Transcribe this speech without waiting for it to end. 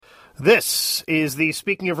This is the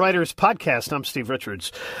Speaking of Writers podcast. I'm Steve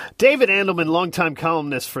Richards. David Andelman, longtime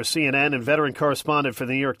columnist for CNN and veteran correspondent for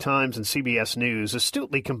the New York Times and CBS News,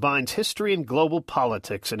 astutely combines history and global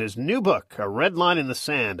politics in his new book, A Red Line in the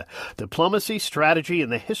Sand, Diplomacy, Strategy,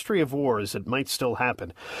 and the History of Wars That Might Still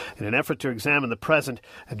Happen, in an effort to examine the present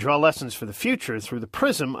and draw lessons for the future through the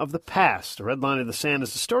prism of the past. A Red Line in the Sand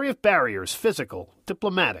is the story of barriers, physical,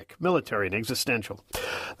 diplomatic, military, and existential,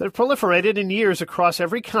 that have proliferated in years across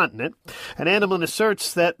every continent, and Andelman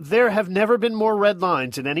asserts that there have never been more red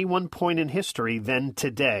lines at any one point in history than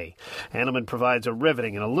today. Andelman provides a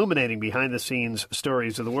riveting and illuminating behind-the-scenes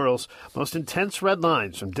stories of the world's most intense red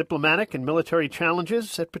lines, from diplomatic and military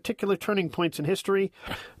challenges at particular turning points in history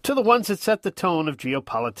to the ones that set the tone of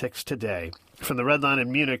geopolitics today. From the red line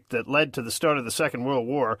in Munich that led to the start of the Second World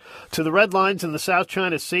War, to the red lines in the South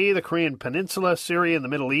China Sea, the Korean Peninsula, Syria, and the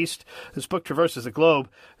Middle East, this book traverses the globe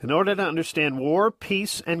in order to understand war,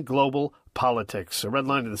 peace, and global politics. A Red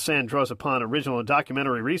Line in the Sand draws upon original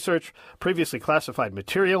documentary research, previously classified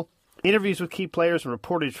material, interviews with key players, and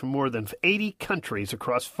reportage from more than 80 countries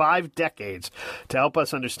across 5 decades to help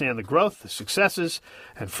us understand the growth, the successes,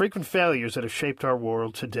 and frequent failures that have shaped our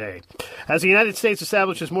world today. As the United States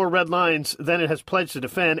establishes more red lines than it has pledged to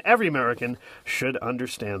defend, every American should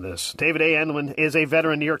understand this. David A. Andelman is a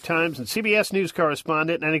veteran New York Times and CBS News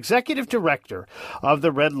correspondent and executive director of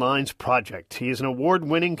the Red Lines Project. He is an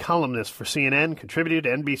award-winning columnist for CNN, contributed to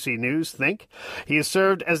NBC News, Think. He has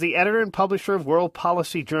served as the editor and publisher of World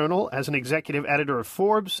Policy Journal, as an executive editor of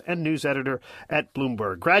Forbes and news editor at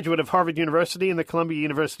Bloomberg, graduate of Harvard University and the Columbia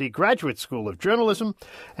University Graduate School of Journalism,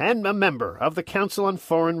 and a member of the Council on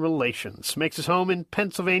Foreign Relations. Makes his home in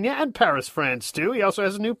Pennsylvania and Paris, France, too. He also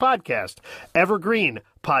has a new podcast, Evergreen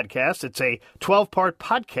Podcast. It's a 12-part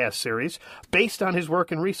podcast series based on his work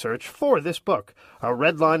and research for this book, A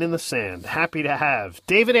Red Line in the Sand. Happy to have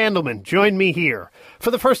David Andelman join me here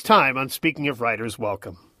for the first time on Speaking of Writers.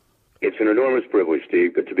 Welcome. It's an enormous privilege,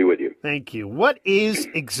 Steve. Good to be with you. Thank you. What is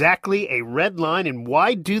exactly a red line, and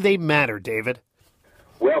why do they matter, David?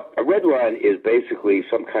 Well, a red line is basically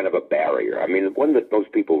some kind of a barrier. I mean, the one that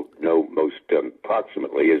most people know most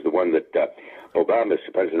proximately is the one that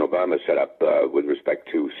President Obama set up with respect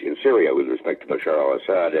to, in Syria, with respect to Bashar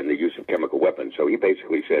al-Assad and the use of chemical weapons. So he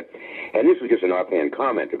basically said, and this was just an offhand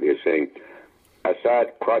comment of his, saying,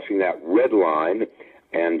 Assad crossing that red line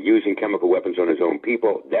and using chemical weapons on his own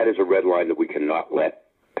people, that is a red line that we cannot let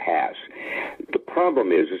pass. The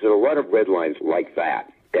problem is that a lot of red lines like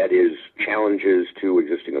that is challenges to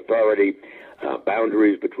existing authority,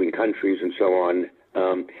 boundaries between countries, and so on.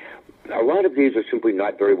 A lot of these are simply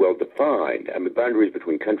not very well defined. I mean, boundaries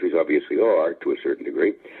between countries obviously are, to a certain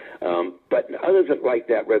degree. But others like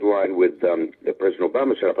that red line that President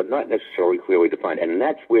Obama set up are not necessarily clearly defined. And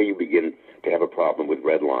that's where you begin to have a problem with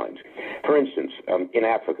red lines. For instance, in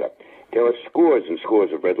Africa, there are scores and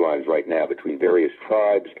scores of red lines right now between various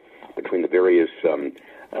tribes, between the various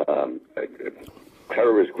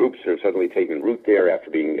terrorist groups that have suddenly taken root there after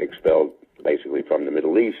being expelled basically from the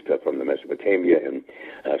Middle East, from the Mesopotamia and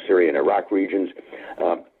Syria and Iraq regions.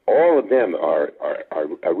 All of them are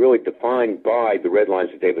really defined by the red lines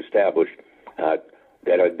that they've established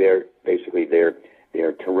that are their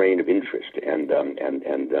terrain of interest and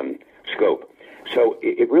scope. So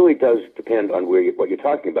it really does depend on what you're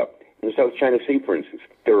talking about. In the South China Sea, for instance,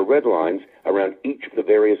 there are red lines around each of the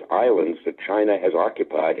various islands that China has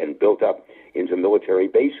occupied and built up into military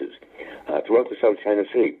bases throughout the South China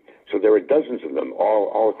Sea. So there are dozens of them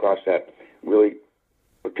all across that really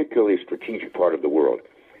particularly strategic part of the world.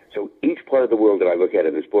 So each part of the world that I look at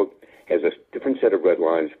in this book has a different set of red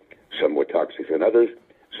lines, some more toxic than others,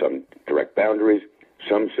 some direct boundaries,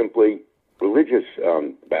 some simply religious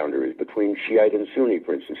boundaries between Shiite and Sunni,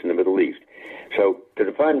 for instance, in the Middle East. So to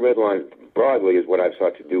define red lines broadly is what I've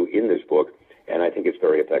sought to do in this book, and I think it's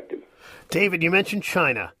very effective. David, you mentioned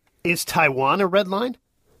China. Is Taiwan a red line?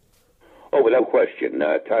 Oh, without question.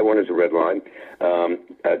 Taiwan is a red line.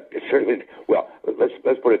 Certainly, well,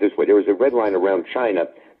 let's put it this way. There is a red line around China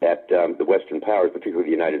that the Western powers, particularly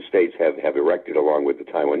the United States, have erected along with the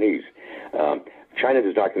Taiwanese. China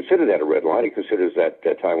does not consider that a red line. It considers that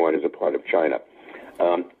Taiwan is a part of China.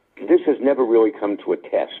 This has never really come to a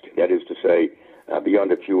test. That is to say,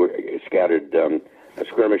 beyond a few scattered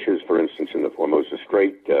skirmishes, for instance, in the Formosa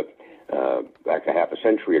Strait back a half a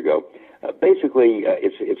century ago. Basically,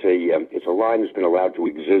 it's a line that's been allowed to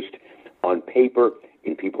exist on paper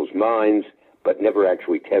in people's minds, but never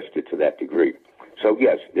actually tested to that degree. So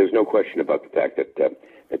yes, there's no question about the fact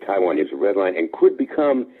that Taiwan is a red line and could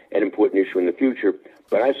become an important issue in the future,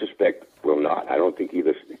 but I suspect will not. I don't think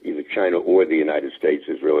either China or the United States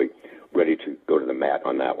is really ready to go to the mat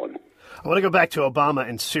on that one. I want to go back to Obama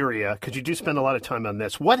and Syria, because you do spend a lot of time on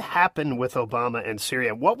this. What happened with Obama and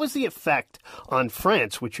Syria? What was the effect on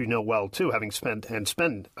France, which you know well, too, having spent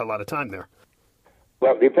a lot of time there?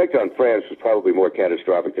 Well, the effect on France was probably more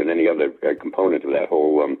catastrophic than any other component of that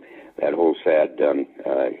whole sad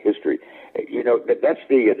history. You know,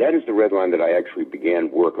 that is the red line that I actually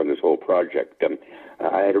began work on this whole project.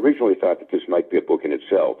 I had originally thought that this might be a book in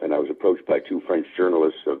itself, and I was approached by two French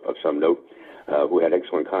journalists of some note who had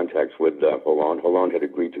excellent contacts with Hollande. Hollande had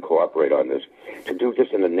agreed to cooperate on this, to do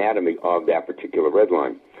just an anatomy of that particular red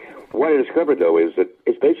line. What I discovered, though, is that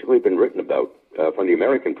it's basically been written about from the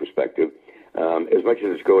American perspective as much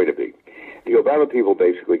as it's going to be. The Obama people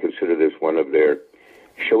basically consider this one of their,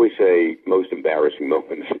 shall we say, most embarrassing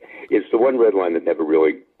moments. It's the one red line that never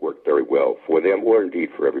really worked very well for them, or indeed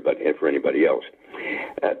for everybody and for anybody else.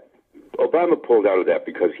 Obama pulled out of that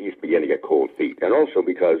because he's beginning to get cold feet, and also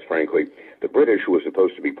because, frankly, the British, who were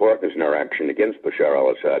supposed to be partners in our action against Bashar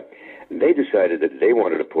al-Assad, they decided that they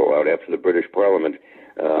wanted to pull out after the British Parliament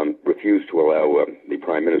refused to allow the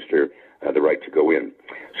Prime Minister the right to go in.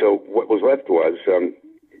 So what was left was,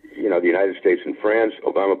 the United States and France.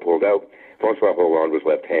 Obama pulled out. François Hollande was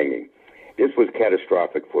left hanging. This was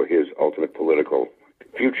catastrophic for his ultimate political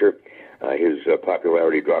future. His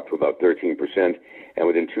popularity dropped to about 13%, and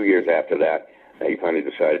within 2 years after that, he finally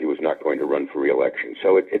decided he was not going to run for re-election.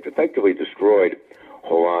 So it effectively destroyed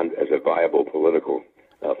Hollande as a viable political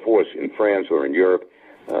force in France or in Europe.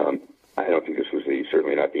 I don't think this was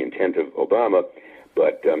certainly not the intent of Obama,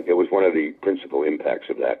 but it was one of the principal impacts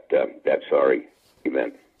of that sorry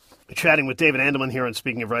event. Chatting with David Andelman here on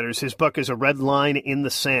Speaking of Writers. His book is A Red Line in the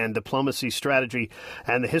Sand, Diplomacy, Strategy,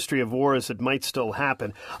 and the History of Wars That Might Still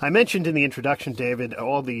Happen. I mentioned in the introduction, David,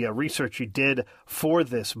 all the research you did for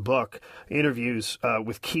this book, interviews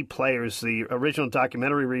with key players, the original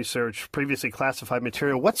documentary research, previously classified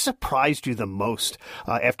material. What surprised you the most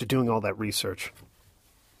after doing all that research?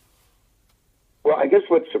 Well, I guess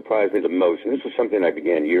what surprised me the most, and this was something I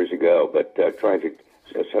began years ago, but trying to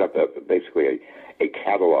set up basically a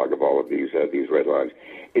catalog of all of these red lines,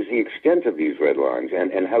 is the extent of these red lines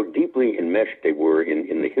and how deeply enmeshed they were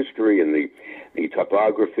in the history and the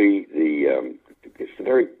topography, it's the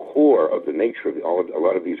very core of the nature of a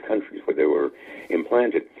lot of these countries where they were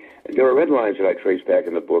implanted. There are red lines that I trace back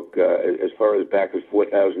in the book as far as back as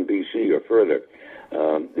 4000 BC or further.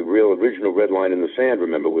 The real original red line in the sand,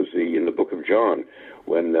 remember, was in the book of John,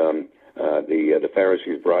 when the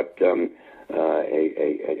Pharisees brought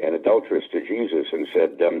an adulteress to Jesus and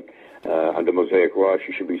said, under Mosaic law,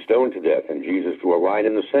 she should be stoned to death. And Jesus drew a line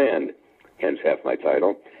in the sand, hence half my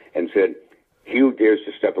title, and said, "He who dares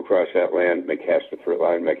to step across that land may cast the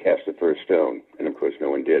first stone." And of course, no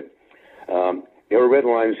one did. There were red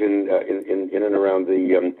lines in and around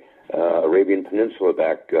the Arabian Peninsula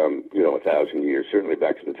back, 1,000 years, certainly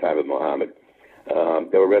back to the time of Muhammad.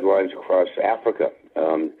 There were red lines across Africa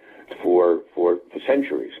for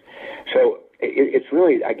centuries. So it's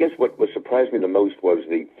really, I guess, what surprised me the most was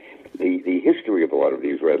the history of a lot of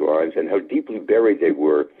these red lines and how deeply buried they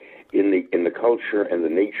were in the culture and the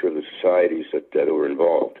nature of the societies that were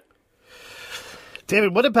involved.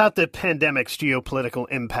 David, what about the pandemic's geopolitical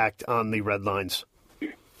impact on the red lines?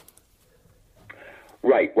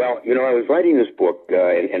 Right. Well, I was writing this book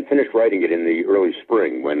and finished writing it in the early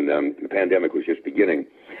spring when the pandemic was just beginning.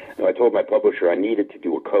 I told my publisher I needed to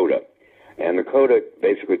do a coda, and the coda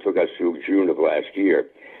basically took us through June of last year.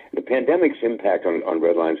 The pandemic's impact on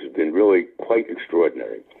red lines has been really quite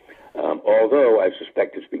extraordinary, although I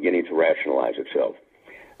suspect it's beginning to rationalize itself.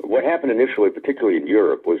 What happened initially, particularly in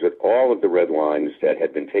Europe, was that all of the red lines that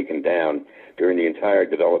had been taken down during the entire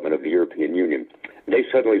development of the European Union, they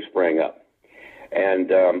suddenly sprang up.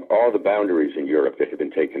 And all the boundaries in Europe that had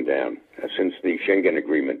been taken down since the Schengen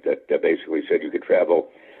Agreement that basically said you could travel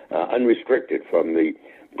unrestricted from the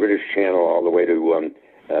British Channel all the way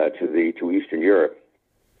to Eastern Europe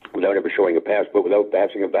without ever showing a pass, but without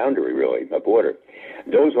passing a boundary, really, a border.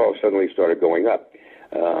 Those all suddenly started going up.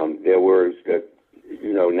 There were,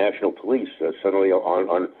 national police suddenly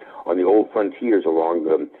on the old frontiers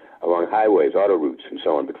along highways, autoroutes, and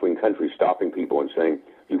so on between countries, stopping people and saying,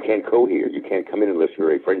 "You can't go here. You can't come in unless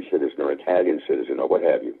you're a French citizen or Italian citizen or what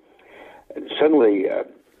have you." And suddenly,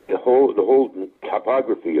 the whole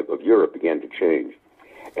topography of Europe began to change,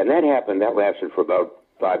 and that happened. That lasted for about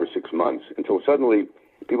 5 or 6 months until suddenly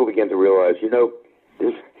people began to realize,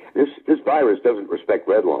 this virus doesn't respect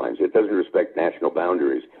red lines. It doesn't respect national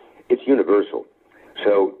boundaries. It's universal.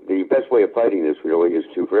 So the best way of fighting this really is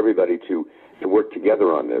for everybody to work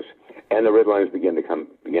together on this. And the red lines began to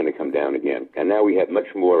come down again. And now we have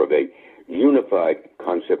much more of a unified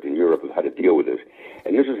concept in Europe of how to deal with this.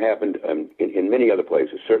 And this has happened in many other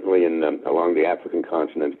places, certainly along the African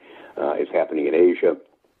continent. It's happening in Asia.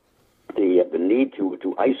 The need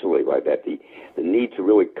to isolate like that, the need to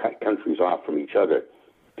really cut countries off from each other,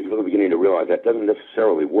 people are beginning to realize that doesn't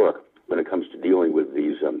necessarily work when it comes to dealing with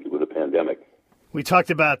with a pandemic. We talked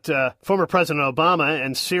about former President Obama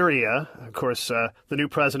and Syria. Of course, the new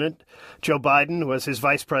president, Joe Biden, was his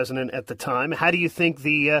vice president at the time. How do you think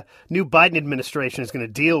the new Biden administration is going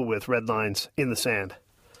to deal with red lines in the sand?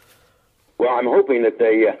 Well, I'm hoping that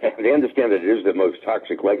they understand that it is the most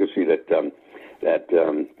toxic legacy that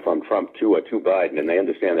from Trump to Biden, and they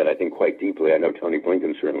understand that, I think, quite deeply. I know Tony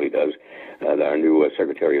Blinken certainly does, our new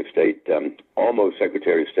Secretary of State, almost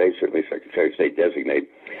Secretary of State, certainly Secretary of State designate.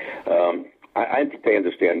 I think they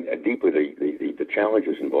understand deeply the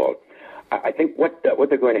challenges involved. I think what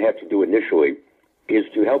they're going to have to do initially is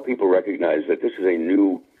to help people recognize that this is a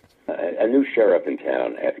new sheriff in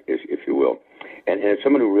town, if you will, and it's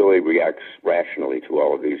someone who really reacts rationally to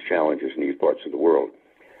all of these challenges in these parts of the world.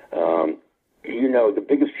 The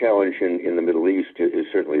biggest challenge in the Middle East is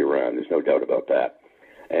certainly Iran. There's no doubt about that.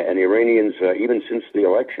 And the Iranians, even since the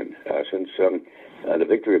election, since the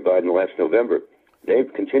victory of Biden last November,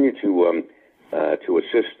 they've continued to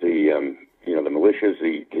assist the militias,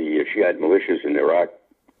 the Shiite militias in Iraq,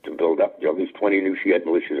 to build up these 20 new Shiite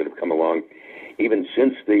militias that have come along, even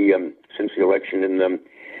since the election in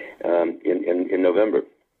November.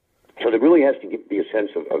 So there really has to be a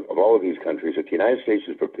sense of all of these countries that the United States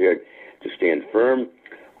is prepared to stand firm,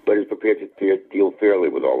 but is prepared to deal fairly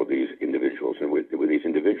with all of these individuals and with these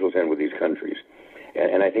individuals and with these countries.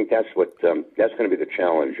 And I think that's going to be the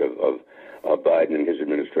challenge of Biden and his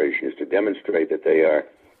administration, is to demonstrate that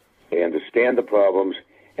they understand the problems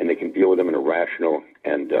and they can deal with them in a rational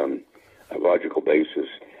and a logical basis,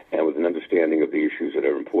 and with an understanding of the issues that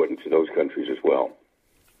are important to those countries as well.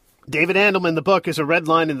 David Andelman, the book is A Red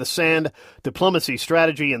Line in the Sand, Diplomacy,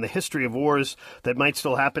 Strategy, and the History of Wars That Might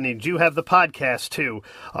Still Happen. And you have the podcast, too.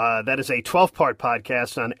 That is a 12-part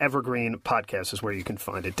podcast on Evergreen Podcasts is where you can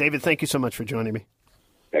find it. David, thank you so much for joining me.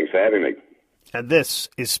 Thanks for having me. And this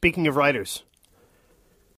is Speaking of Writers.